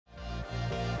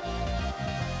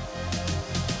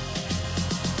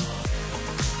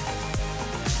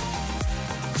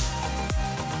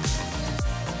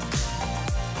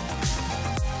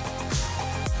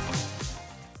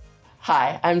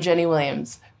Hi, I'm Jenny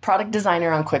Williams, product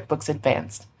designer on QuickBooks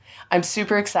Advanced. I'm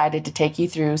super excited to take you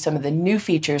through some of the new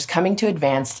features coming to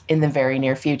Advanced in the very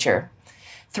near future.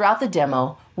 Throughout the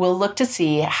demo, we'll look to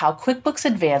see how QuickBooks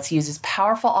Advanced uses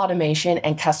powerful automation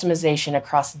and customization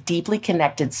across deeply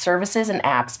connected services and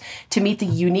apps to meet the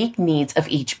unique needs of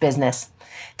each business.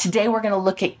 Today, we're going to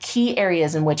look at key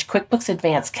areas in which QuickBooks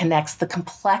Advanced connects the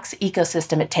complex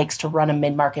ecosystem it takes to run a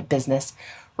mid-market business,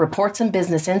 reports and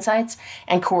business insights,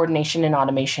 and coordination and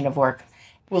automation of work.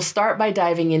 We'll start by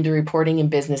diving into reporting and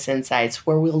business insights,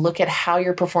 where we'll look at how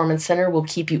your performance center will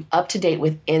keep you up to date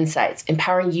with insights,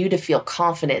 empowering you to feel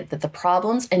confident that the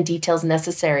problems and details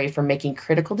necessary for making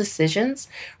critical decisions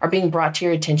are being brought to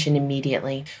your attention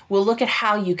immediately. We'll look at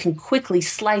how you can quickly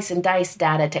slice and dice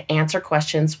data to answer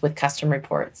questions with custom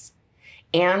reports.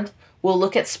 And we'll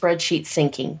look at spreadsheet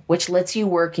syncing, which lets you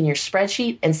work in your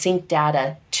spreadsheet and sync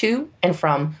data to and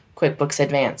from QuickBooks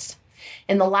Advanced.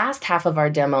 In the last half of our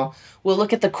demo, we'll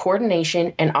look at the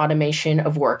coordination and automation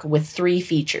of work with 3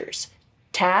 features: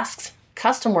 tasks,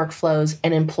 custom workflows,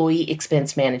 and employee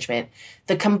expense management.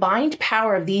 The combined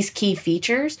power of these key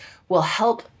features will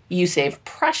help you save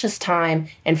precious time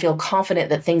and feel confident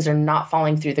that things are not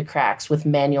falling through the cracks with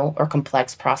manual or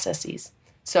complex processes.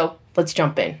 So let's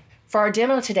jump in. For our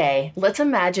demo today, let's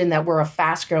imagine that we're a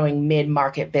fast-growing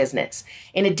mid-market business.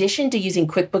 In addition to using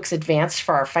QuickBooks Advanced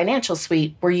for our financial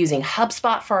suite, we're using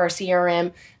HubSpot for our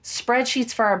CRM,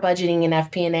 Spreadsheets for our budgeting and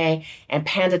FP&A, and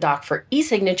PandaDoc for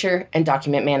e-signature and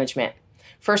document management.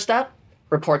 First up,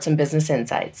 reports and business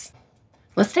insights.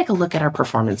 Let's take a look at our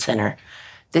Performance Center.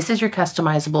 This is your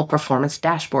customizable performance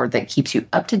dashboard that keeps you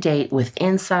up to date with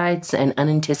insights and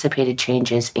unanticipated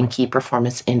changes in key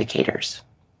performance indicators.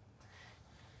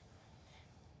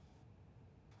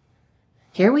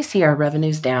 Here we see our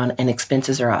revenues down and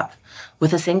expenses are up.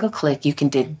 With a single click, you can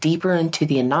dig deeper into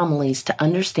the anomalies to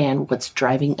understand what's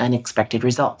driving unexpected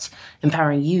results,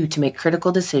 empowering you to make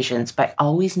critical decisions by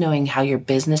always knowing how your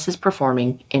business is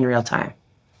performing in real time.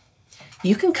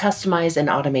 You can customize and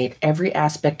automate every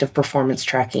aspect of performance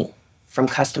tracking, from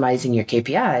customizing your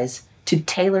KPIs to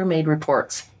tailor-made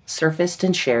reports, surfaced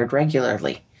and shared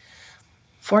regularly.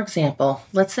 For example,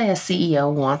 let's say a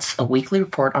CEO wants a weekly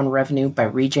report on revenue by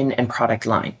region and product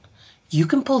line. You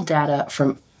can pull data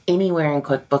from anywhere in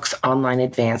QuickBooks Online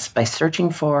Advanced by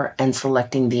searching for and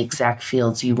selecting the exact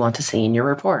fields you want to see in your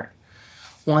report.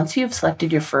 Once you have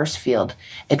selected your first field,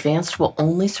 Advanced will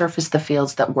only surface the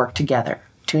fields that work together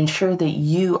to ensure that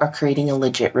you are creating a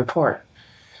legit report.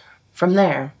 From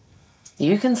there,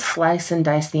 you can slice and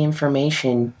dice the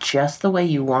information just the way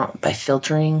you want by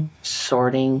filtering,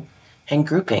 sorting, and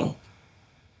grouping.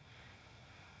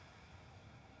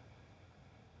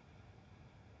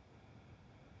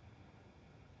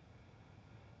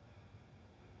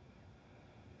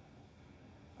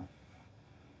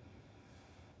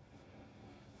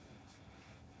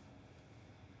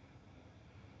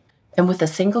 And with a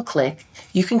single click,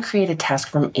 you can create a task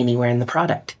from anywhere in the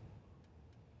product.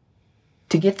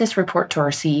 To get this report to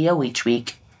our CEO each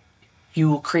week, you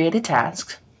will create a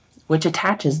task, which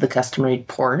attaches the custom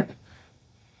report,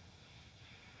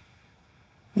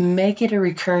 make it a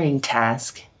recurring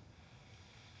task,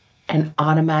 and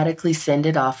automatically send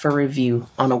it off for review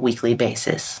on a weekly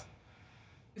basis.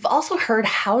 We've also heard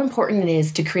how important it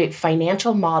is to create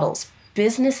financial models,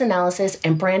 business analysis,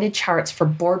 and branded charts for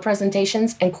board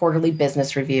presentations and quarterly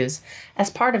business reviews as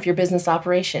part of your business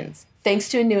operations. Thanks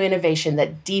to a new innovation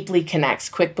that deeply connects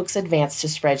QuickBooks Advanced to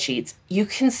spreadsheets, you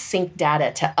can sync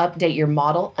data to update your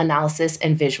model, analysis,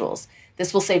 and visuals.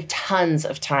 This will save tons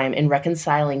of time in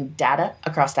reconciling data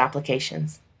across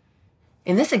applications.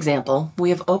 In this example, we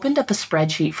have opened up a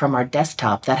spreadsheet from our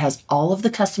desktop that has all of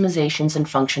the customizations and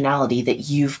functionality that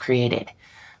you've created.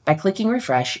 By clicking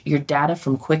refresh, your data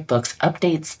from QuickBooks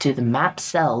updates to the mapped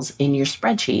cells in your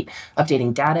spreadsheet,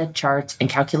 updating data, charts, and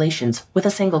calculations with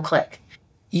a single click.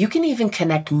 You can even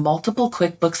connect multiple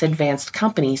QuickBooks Advanced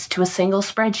companies to a single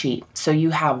spreadsheet, so you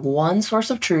have one source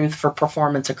of truth for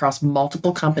performance across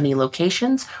multiple company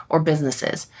locations or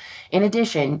businesses. In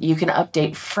addition, you can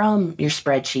update from your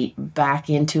spreadsheet back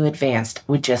into Advanced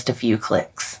with just a few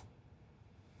clicks.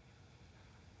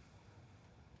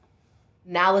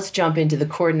 Now let's jump into the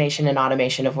coordination and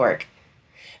automation of work.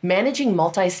 Managing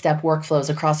multi-step workflows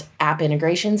across app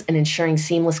integrations and ensuring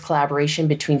seamless collaboration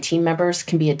between team members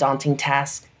can be a daunting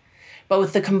task. But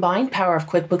with the combined power of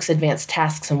QuickBooks Advanced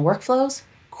tasks and workflows,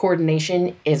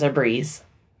 coordination is a breeze.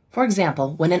 For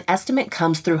example, when an estimate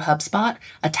comes through HubSpot,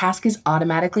 a task is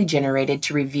automatically generated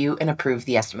to review and approve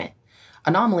the estimate.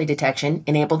 Anomaly detection,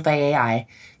 enabled by AI,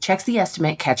 checks the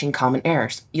estimate catching common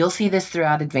errors. You'll see this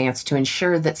throughout Advanced to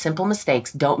ensure that simple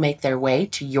mistakes don't make their way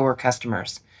to your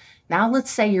customers. Now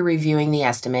let's say you're reviewing the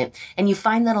estimate and you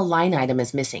find that a line item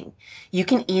is missing. You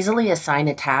can easily assign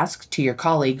a task to your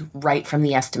colleague right from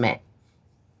the estimate.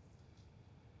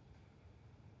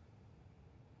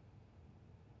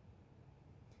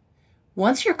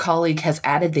 Once your colleague has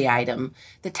added the item,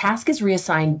 the task is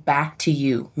reassigned back to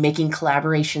you, making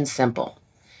collaboration simple.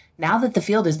 Now that the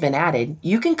field has been added,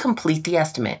 you can complete the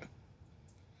estimate.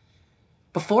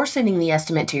 Before sending the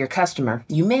estimate to your customer,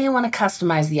 you may want to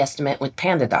customize the estimate with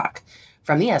PandaDoc.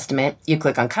 From the estimate, you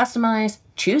click on Customize,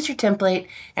 choose your template,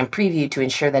 and preview to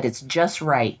ensure that it's just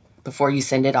right before you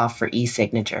send it off for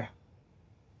e-signature.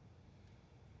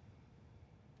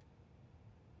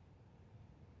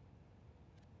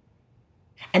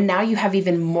 And now you have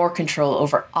even more control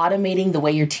over automating the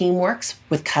way your team works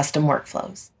with custom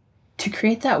workflows. To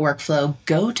create that workflow,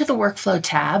 go to the Workflow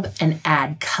tab and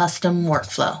add Custom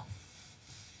Workflow.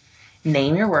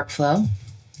 Name your workflow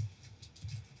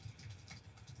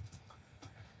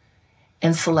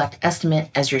and select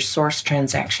Estimate as your source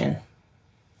transaction.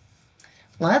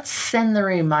 Let's send the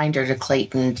reminder to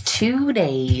Clayton 2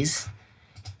 days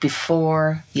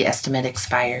before the estimate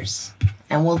expires.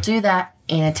 And we'll do that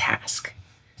in a task.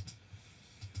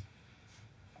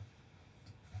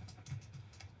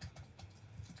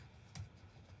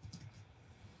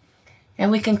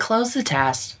 And we can close the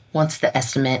task once the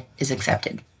estimate is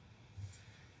accepted.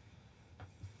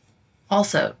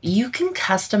 Also, you can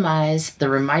customize the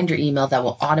reminder email that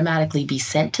will automatically be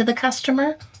sent to the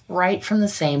customer right from the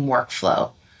same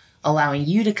workflow, allowing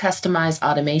you to customize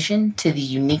automation to the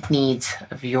unique needs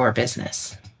of your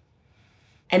business.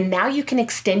 And now you can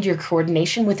extend your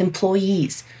coordination with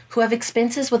employees who have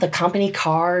expenses with a company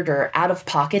card or out of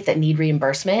pocket that need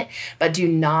reimbursement, but do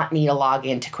not need a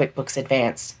login to QuickBooks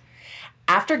Advanced.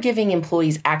 After giving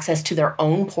employees access to their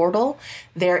own portal,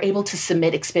 they're able to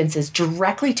submit expenses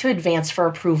directly to Advanced for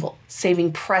approval,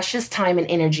 saving precious time and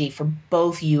energy for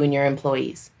both you and your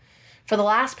employees. For the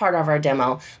last part of our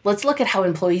demo, let's look at how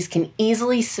employees can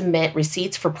easily submit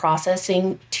receipts for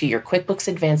processing to your QuickBooks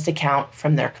Advanced account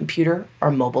from their computer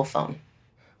or mobile phone.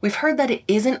 We've heard that it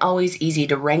isn't always easy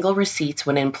to wrangle receipts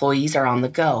when employees are on the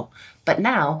go, but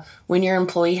now, when your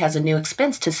employee has a new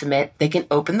expense to submit, they can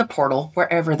open the portal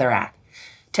wherever they're at.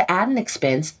 To add an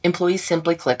expense, employees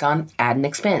simply click on Add an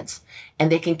Expense, and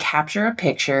they can capture a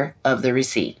picture of the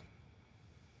receipt.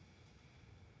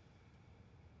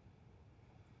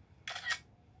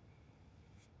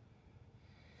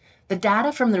 The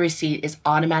data from the receipt is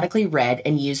automatically read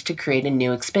and used to create a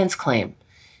new expense claim.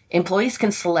 Employees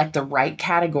can select the right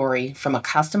category from a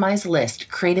customized list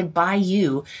created by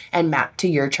you and mapped to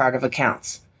your chart of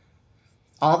accounts.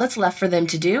 All that's left for them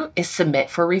to do is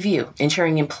submit for review,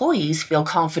 ensuring employees feel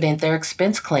confident their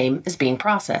expense claim is being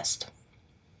processed.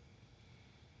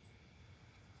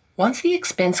 Once the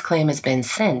expense claim has been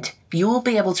sent, you will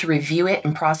be able to review it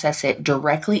and process it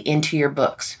directly into your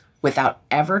books without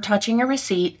ever touching a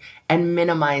receipt and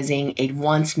minimizing a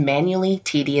once manually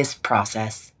tedious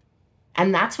process.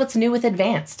 And that's what's new with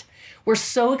Advanced. We're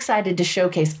so excited to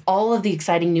showcase all of the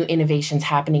exciting new innovations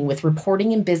happening with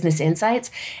reporting and business insights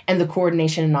and the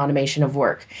coordination and automation of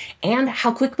work, and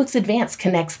how QuickBooks Advanced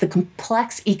connects the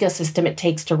complex ecosystem it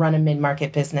takes to run a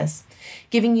mid-market business,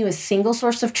 giving you a single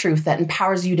source of truth that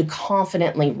empowers you to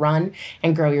confidently run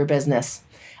and grow your business.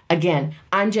 Again,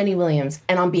 I'm Jenny Williams,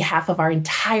 and on behalf of our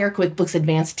entire QuickBooks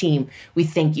Advanced team, we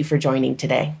thank you for joining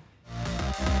today.